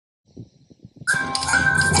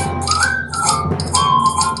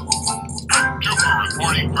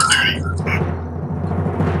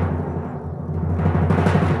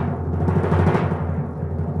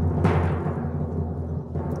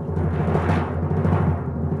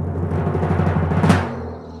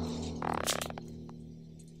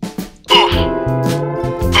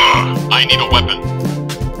need a weapon.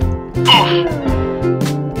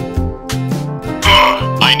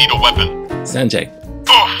 I need a weapon. Sanjay.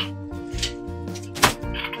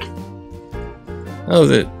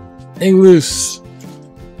 How's it? Hang loose.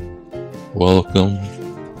 Welcome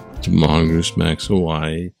to Mongoose Max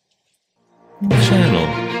Hawaii channel.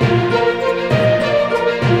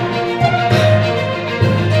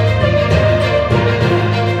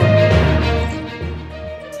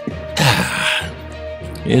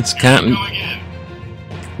 It's counting.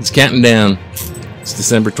 It's counting down. It's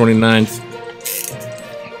December 29th.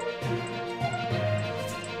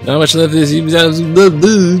 Not much left of this.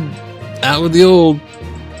 Out with the old.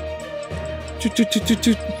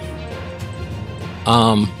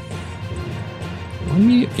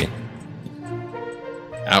 Okay.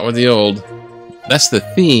 Out with the old. That's the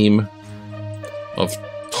theme of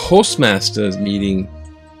Toastmasters meeting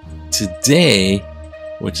today,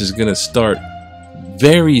 which is going to start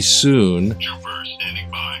very soon.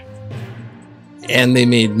 And they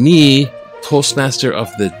made me Toastmaster of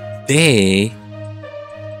the day,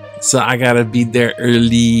 so I gotta be there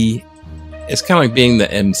early. It's kind of like being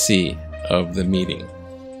the MC of the meeting.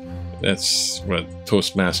 That's what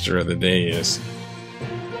Toastmaster of the day is.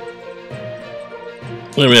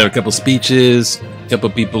 Then we have a couple speeches, a couple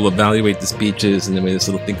people evaluate the speeches, and then we have this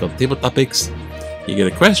little thing called table topics. You get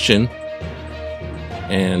a question,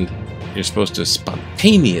 and you're supposed to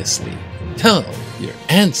spontaneously tell your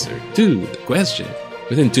answer to the question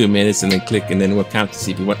within 2 minutes, and then click, and then we'll count to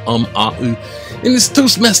see if you went and it's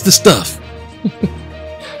Toastmaster stuff.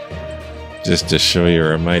 Just to show you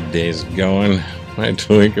where my day's going. I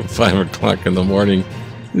wake at 5 o'clock in the morning.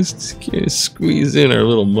 Just squeeze in our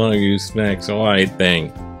little Mongoose Max Hawaii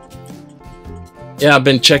thing. Yeah, I've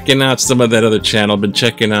been checking out some of that other channel. Been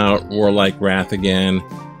checking out Warlike Wrath again,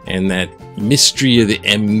 and that Mystery of the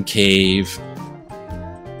M Cave.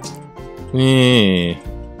 Maybe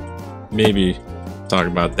talk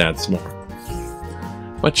about that some more.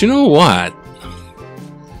 But you know what?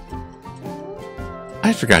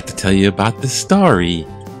 I forgot to tell you about this story.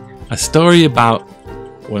 A story about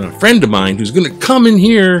when a friend of mine who's going to come in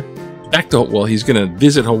here back to, well, he's going to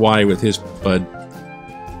visit Hawaii with his bud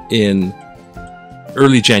in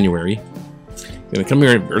early January. He's going to come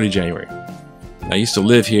here in early January. I used to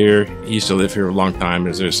live here. He used to live here a long time.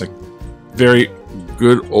 There's like very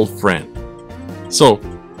good old friend. So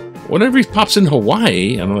whenever he pops in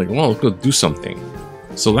Hawaii, I'm like, well, let's go do something.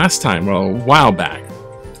 So last time, well, a while back,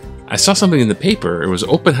 I saw something in the paper. It was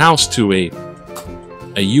open house to a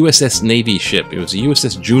USS Navy ship. It was a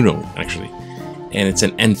USS Juno, actually. And it's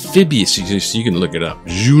an amphibious, you can look it up.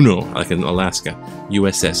 Juno, like in Alaska,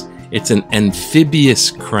 USS. It's an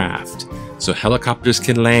amphibious craft. So helicopters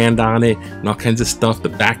can land on it and all kinds of stuff. The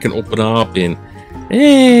back can open up and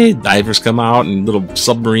divers come out and little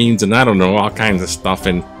submarines and I don't know, all kinds of stuff.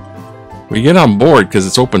 And we get on board because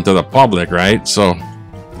it's open to the public, right? So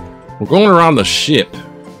we're going around the ship,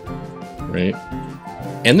 right?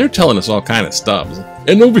 And they're telling us all kind of stuff.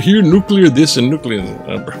 And over here, nuclear this and nuclear.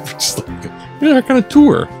 Just like, yeah, our kind of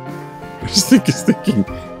tour. I just thinking,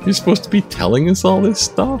 you're supposed to be telling us all this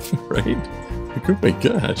stuff, right? Like, oh my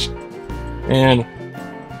gosh. And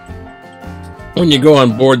when you go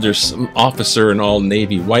on board, there's some officer in all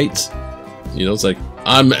navy whites. You know, it's like,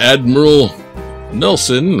 I'm Admiral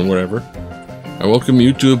Nelson, or whatever. I welcome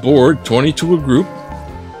you to aboard 22 a group.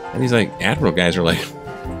 And he's like, Admiral guys are like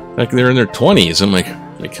they're in their 20s. I'm like,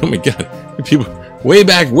 oh my god, people way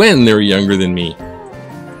back when they were younger than me.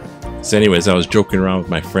 So anyways, I was joking around with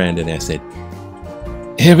my friend and I said,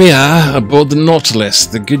 here we are aboard the Nautilus,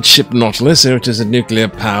 the good ship Nautilus, which is a nuclear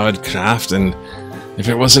powered craft, and if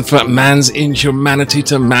it wasn't for man's inhumanity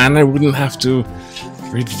to man, I wouldn't have to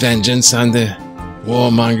wreak vengeance on the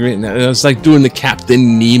warmongering. It was like doing the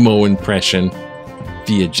Captain Nemo impression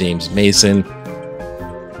via James Mason.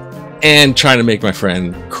 And trying to make my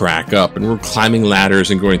friend crack up. And we're climbing ladders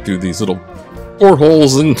and going through these little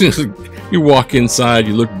portholes. And you walk inside,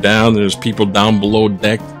 you look down, there's people down below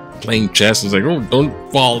deck playing chess. It's like, oh, don't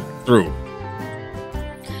fall through.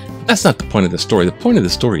 But that's not the point of the story. The point of the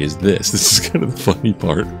story is this. This is kind of the funny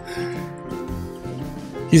part.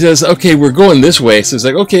 He says, okay, we're going this way. So it's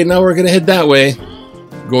like, okay, now we're going to head that way.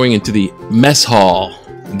 Going into the mess hall.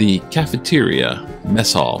 The cafeteria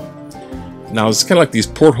mess hall. Now it's kind of like these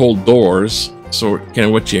porthole doors, so kind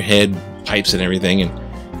of what your head pipes and everything, and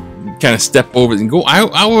kind of step over and go.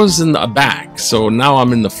 I was in the back, so now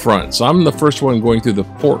I'm in the front. So I'm the first one going through the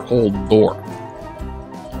porthole door.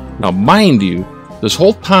 Now, mind you, this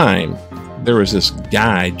whole time there was this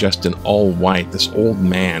guy dressed in all white, this old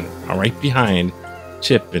man, right behind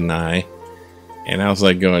Chip and I was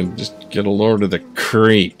like going, just get a load of the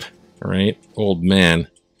creep. All right, old man.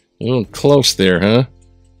 A little close there, huh?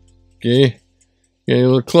 Okay. Yeah, a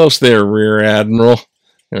little close there, Rear Admiral.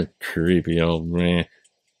 You're a creepy old man.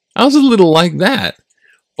 I was a little like that.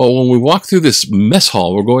 But when we walk through this mess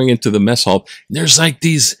hall, we're going into the mess hall, there's like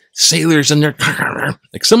these sailors and they're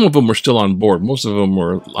like some of them were still on board. Most of them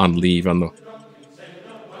were on leave on the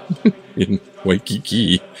in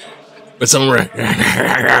Waikiki. But some were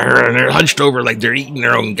and they're hunched over like they're eating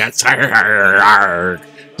their own guts. I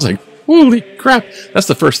was like, holy crap. That's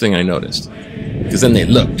the first thing I noticed. Because then they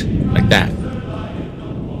looked like that.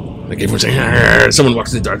 Like everyone's saying, someone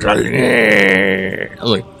walks in the door. I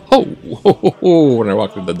was like, oh, ho, ho, ho, when I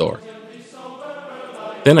walked through the door.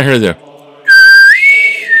 Then I heard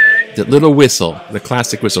the little whistle, the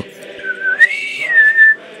classic whistle.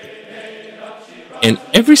 And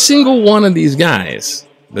every single one of these guys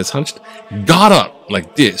that's hunched got up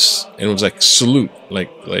like this. And it was like salute. Like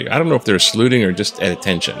I don't know if they were saluting or just at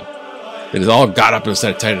attention. They just all got up and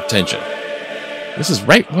started at attention. This is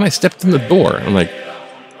right when I stepped in the door. I'm like,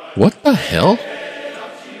 what the hell?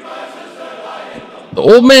 The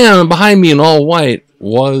old man behind me in all white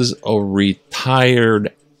was a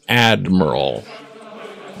retired admiral.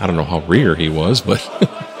 I don't know how rear he was, but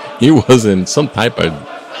he was in some type of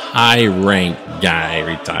high-rank guy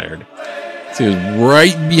retired. So he was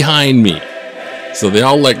right behind me. So they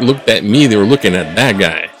all like looked at me. They were looking at that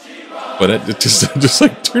guy. But it just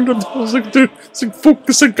like turned up. I was like, dude, it's like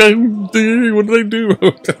focus. Like, what did I do?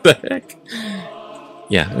 What the heck?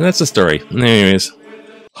 Yeah, and that's the story. Anyways,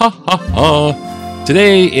 ha ha ha.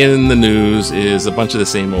 Today in the news is a bunch of the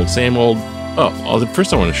same old, same old. Oh,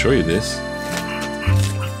 first I want to show you this.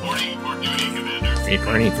 Reporting for duty, Commander.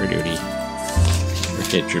 Reporting for duty.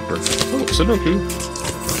 Okay, trooper. Oh, Sudoku.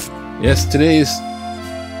 Yes, today's.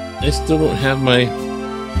 I still don't have my.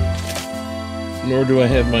 Nor do I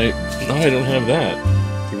have my. No, I don't have that.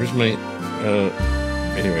 Where's my.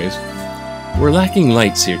 Anyways. We're lacking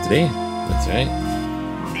lights here today. That's right.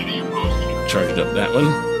 Charged up that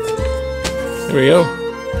one. There we go.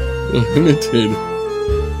 Limited.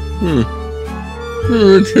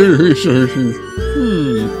 Limited resources.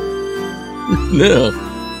 No.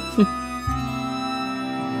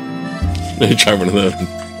 Let me try one of those.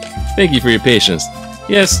 Thank you for your patience.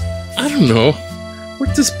 Yes, I don't know.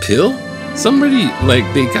 What's this pill? Somebody, like,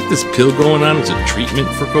 they got this pill going on as a treatment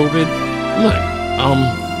for COVID. Look,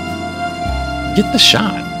 get the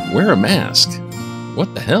shot. Wear a mask.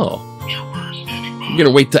 What the hell? You're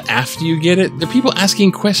gonna wait till after you get it? There are people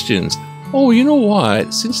asking questions. Oh, you know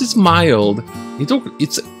what? Since it's mild, it's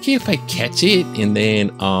okay if I catch it and then,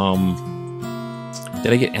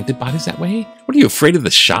 did I get antibodies that way? What are you, afraid of the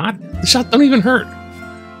shot? The shot don't even hurt.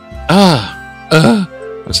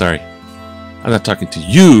 I'm sorry. I'm not talking to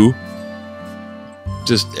you.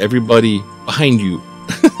 Just everybody behind you.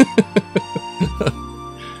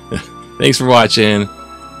 Thanks for watching.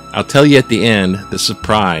 I'll tell you at the end, the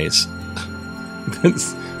surprise.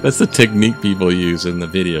 That's the technique people use in the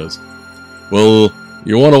videos. Well,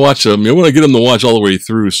 you want to watch them. You want to get them to watch all the way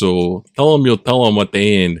through, so tell them you'll tell them at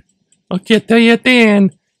the end. Okay, I'll tell you at the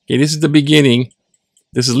end. Okay, this is the beginning.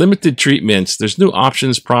 This is limited treatments. There's new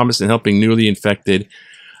options promised in helping newly infected.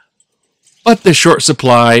 But the short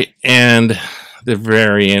supply and the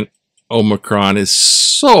variant Omicron is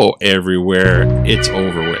so everywhere, it's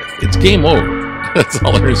over with. It's game over. That's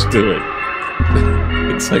all there is to it.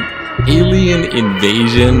 It's like alien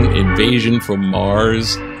invasion from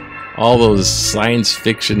Mars, all those science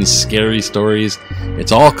fiction scary stories.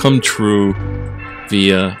 It's all come true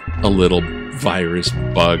via a little virus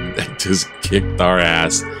bug that just kicked our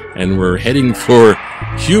ass, and we're heading for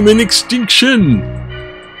human extinction.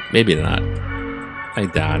 Maybe not. I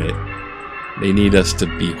doubt it. They need us to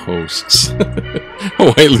be hosts.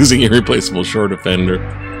 While losing irreplaceable short offender.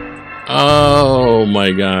 Oh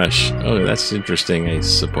my gosh. Oh, that's interesting, I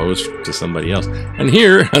suppose, to somebody else. And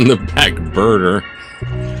here on the back burner,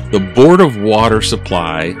 the Board of Water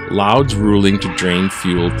Supply louds ruling to drain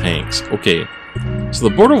fuel tanks. Okay, so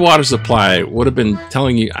the Board of Water Supply would have been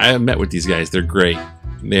telling you, I have met with these guys, they're great.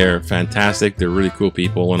 They're fantastic, they're really cool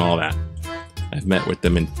people and all that. I've met with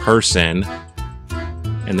them in person,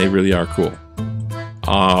 and they really are cool.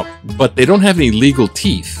 But they don't have any legal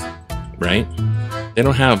teeth, right? They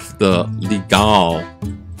don't have the legal,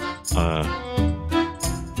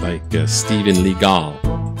 like Stephen Legal.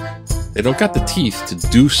 They don't got the teeth to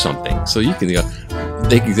do something. So you can,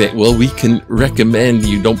 they can say, well, we can recommend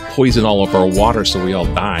you don't poison all of our water so we all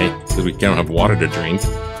die because we don't have water to drink.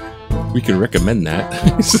 We can recommend that.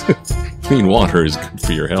 Clean water is good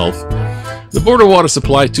for your health. The Board of Water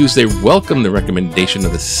Supply Tuesday welcomed the recommendation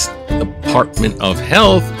of the Department of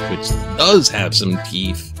Health, which does have some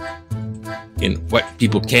teeth, in what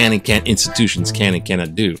people can and can't, institutions can and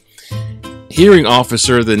cannot do. Hearing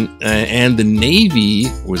officer and the Navy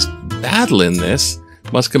was battling this.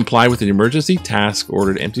 Must comply with an emergency task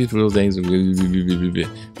ordered, empty things,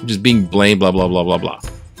 just being blamed, blah, blah, blah, blah, blah.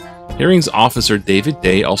 Hearings officer David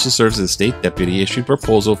Day also serves as a state deputy, issued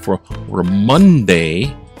proposal for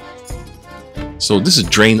Monday. So this is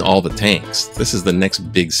drain all the tanks. This is the next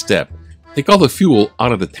big step. Take all the fuel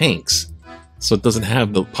out of the tanks so it doesn't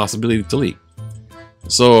have the possibility to leak.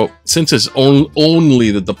 So since it's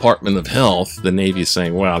only the Department of Health, the Navy is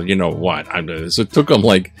saying, well, you know what? So it took them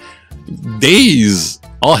like days.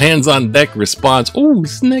 All hands on deck response. Oh,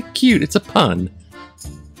 isn't that cute? It's a pun.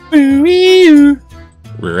 Rear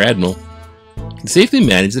Admiral. To safely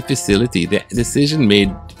manage the facility, the decision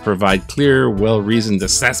made to provide clear, well-reasoned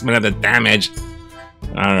assessment of the damage.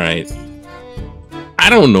 All right.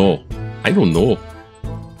 I don't know,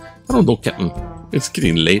 Captain. It's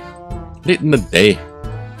getting late. Late in the day.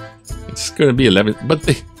 It's gonna be 11. But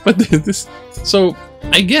this. So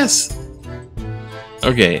I guess.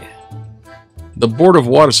 Okay. The Board of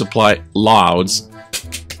Water Supply Louds.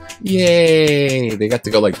 Yay! They got to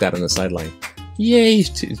go like that on the sideline. Yay!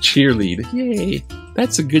 To cheerlead. Yay!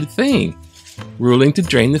 That's a good thing. Ruling to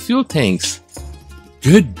drain the fuel tanks.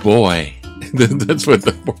 Good boy. That's what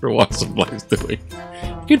the Board of Water Supply is doing.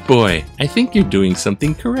 Good boy. I think you're doing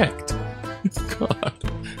something correct. God.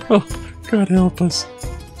 Oh, God help us.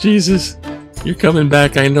 Jesus. You're coming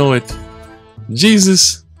back. I know it.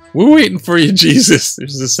 Jesus. We're waiting for you, Jesus.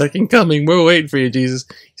 There's the second coming. We're waiting for you, Jesus.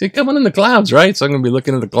 He said, come on in the clouds, right? So I'm going to be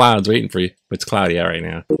looking at the clouds waiting for you. But it's cloudy out right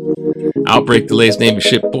now. Outbreak delays Navy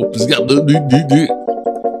ship.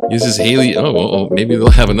 Uses Haley. Oh, maybe they'll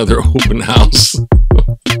have another open house.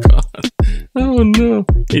 Oh, God. Oh, no.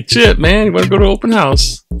 Hey, Chip, man. You want to go to open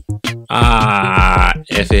house?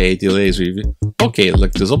 FAA delays review. Okay,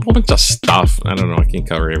 look, there's a whole bunch of stuff. I don't know. I can't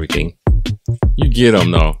cover everything. You get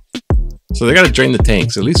them, though. So they got to drain the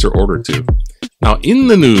tanks. At least they're ordered to. Now, in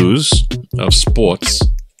the news of sports,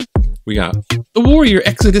 we got the warrior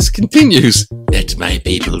exodus continues. Let my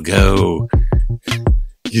people go.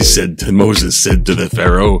 Moses said to the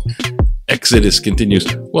Pharaoh. Exodus continues.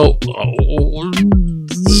 Well,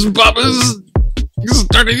 Papa's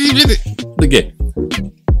started even again.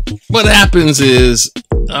 What happens is,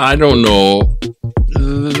 I don't know.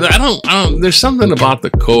 There's something about the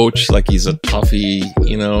coach, like he's a toughie,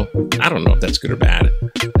 you know. I don't know if that's good or bad,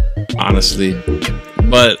 honestly.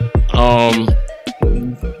 But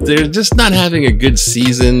they're just not having a good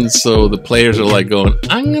season, so the players are like going,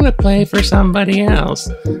 I'm gonna play for somebody else.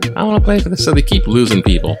 I want to play for this. So they keep losing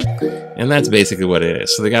people, and that's basically what it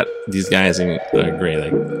is. So they got these guys in gray,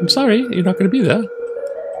 like, I'm sorry, you're not gonna be there.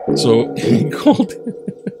 So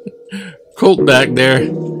Colt back there.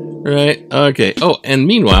 Right, okay. Oh, and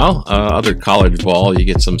meanwhile, other college ball, you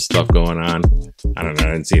get some stuff going on. I don't know,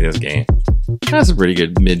 I didn't see this game. That's a pretty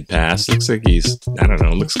good mid-pass. Looks like he's, I don't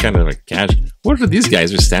know, looks kind of a catch. What are these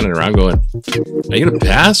guys just standing around going, are you going to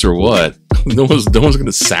pass or what? No one's going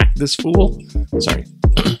to sack this fool? Sorry.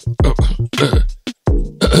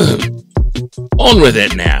 On with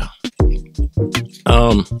it now.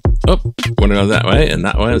 Want to go that way and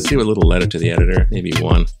that way. Let's see what little letter to the editor. Maybe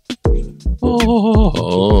one.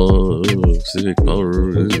 Oh, civic power.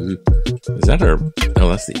 Is that our? Oh,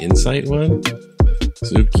 that's the insight one.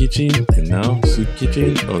 Soup kitchen and now soup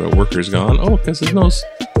kitchen. Oh, the worker's gone. Oh, because there's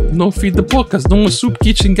no feed the book. Because no soup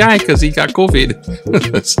kitchen guy because he got COVID.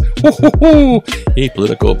 Hey,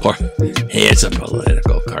 political part. Hey, it's a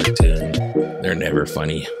political cartoon. They're never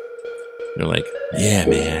funny. They're like, yeah,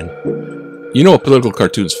 man. You know a political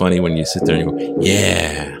cartoon's funny when you sit there and you go,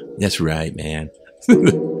 yeah, that's right, man.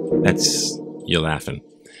 That's, you're laughing.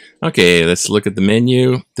 Okay, let's look at the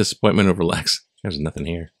menu. Disappointment over lax. There's nothing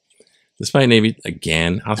here. Despite Navy,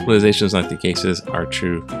 again, hospitalizations, not the cases, are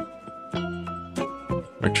true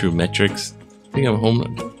metrics. I think I'm home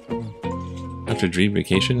after a dream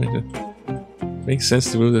vacation. Makes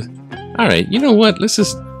sense to move this. Alright, you know what? Let's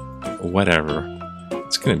just, whatever.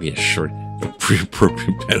 It's going to be a short,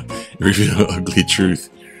 pre-appropriate battle. Reveal an ugly truth.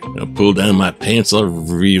 I'll pull down my pants, I'll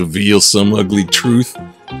reveal some ugly truth.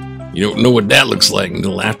 You don't know what that looks like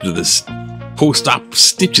until after this post-op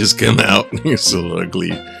stitches come out. You're so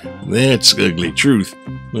ugly. That's ugly truth.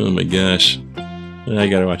 Oh my gosh. I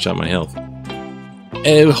gotta watch out my health.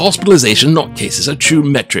 Hospitalization, not cases, are true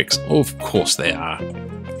metrics. Of course they are.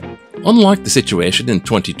 Unlike the situation in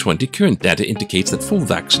 2020, current data indicates that full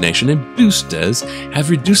vaccination and boosters have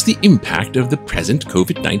reduced the impact of the present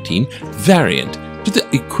COVID-19 variant to the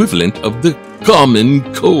equivalent of the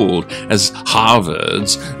common cold, as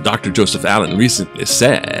Harvard's Dr. Joseph Allen recently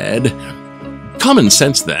said. Common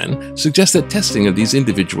sense, then, suggests that testing of these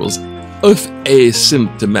individuals, if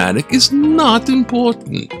asymptomatic, is not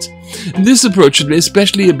important. This approach should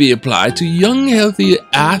especially be applied to young, healthy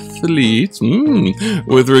athletes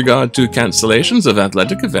with regard to cancellations of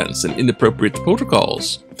athletic events and inappropriate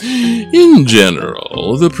protocols. In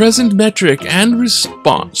general, the present metric and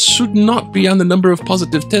response should not be on the number of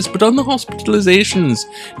positive tests, but on the hospitalizations.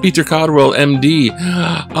 Peter Caldwell, MD,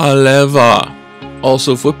 Whatevah.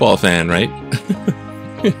 Also football fan, right?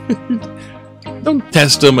 Don't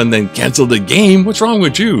test them and then cancel the game. What's wrong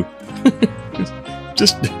with you?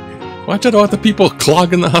 Just watch out about the people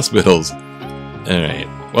clogging the hospitals. Alright,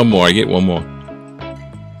 one more. I get one more.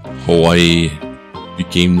 Hawaii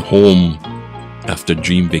became home after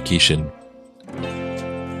dream vacation.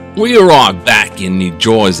 We are all back in New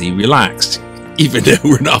Jersey, relaxed, even though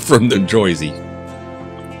we're not from New Jersey.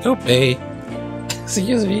 Okay.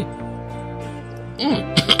 Excuse me.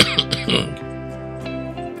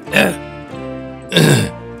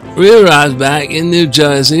 We're all back in New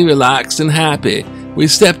Jersey, relaxed and happy. We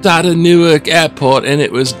stepped out of Newark Airport and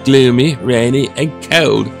it was gloomy, rainy, and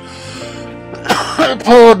cold.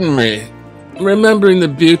 Pardon me. Remembering the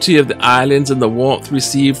beauty of the islands and the warmth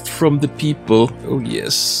received from the people. Oh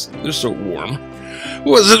yes, they're so warm.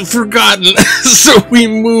 Wasn't forgotten, so we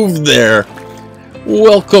moved there.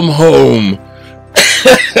 Welcome home.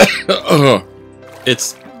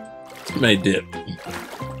 It's my dip.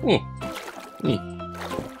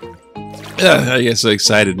 I get so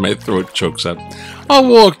excited my throat chokes up. I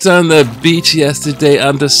walked on the beach yesterday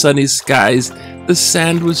under sunny skies. The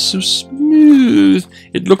sand was so smooth.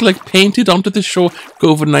 It looked like painted onto the shore.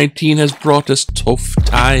 COVID-19 has brought us tough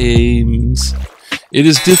times. It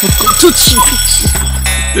is difficult to...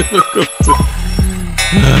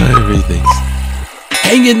 everything's...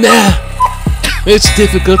 Hang in there! It's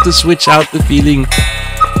difficult to switch out the feeling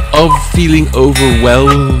of feeling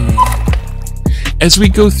overwhelmed. As we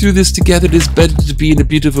go through this together, it is better to be in a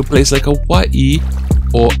beautiful place like Hawaii,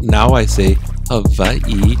 or now I say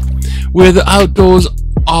Hawaii, where the outdoors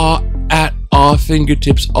are at our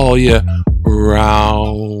fingertips all year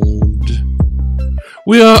round.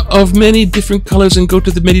 We are of many different colors and go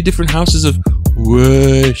to the many different houses of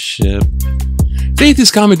worship. Faith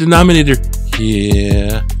is common denominator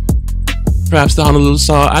here. Perhaps the Honolulu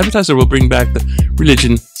Star advertiser will bring back the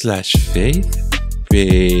religion/faith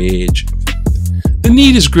page. The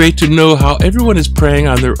need is great to know how everyone is praying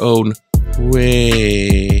on their own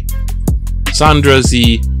way. Sandra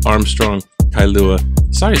Z. Armstrong, Kailua.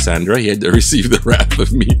 Sorry, Sandra, you had to receive the wrath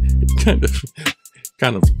of me.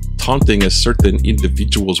 kind of taunting a certain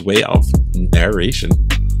individual's way of narration,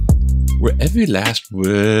 where every last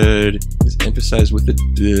word is emphasized with a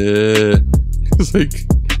duh. It's like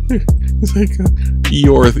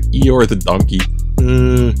Eeyore the donkey.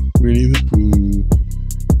 Winnie the Pooh.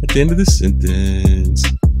 At the end of the sentence.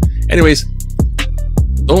 Anyways,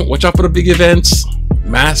 don't watch out for the big events.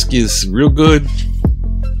 Mask is real good.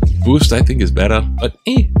 Boost, I think, is better. But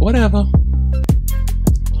whatever.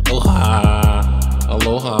 Aloha.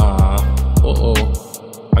 Aloha.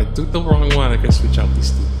 Uh-oh. I took the wrong one. I can switch out these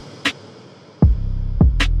two.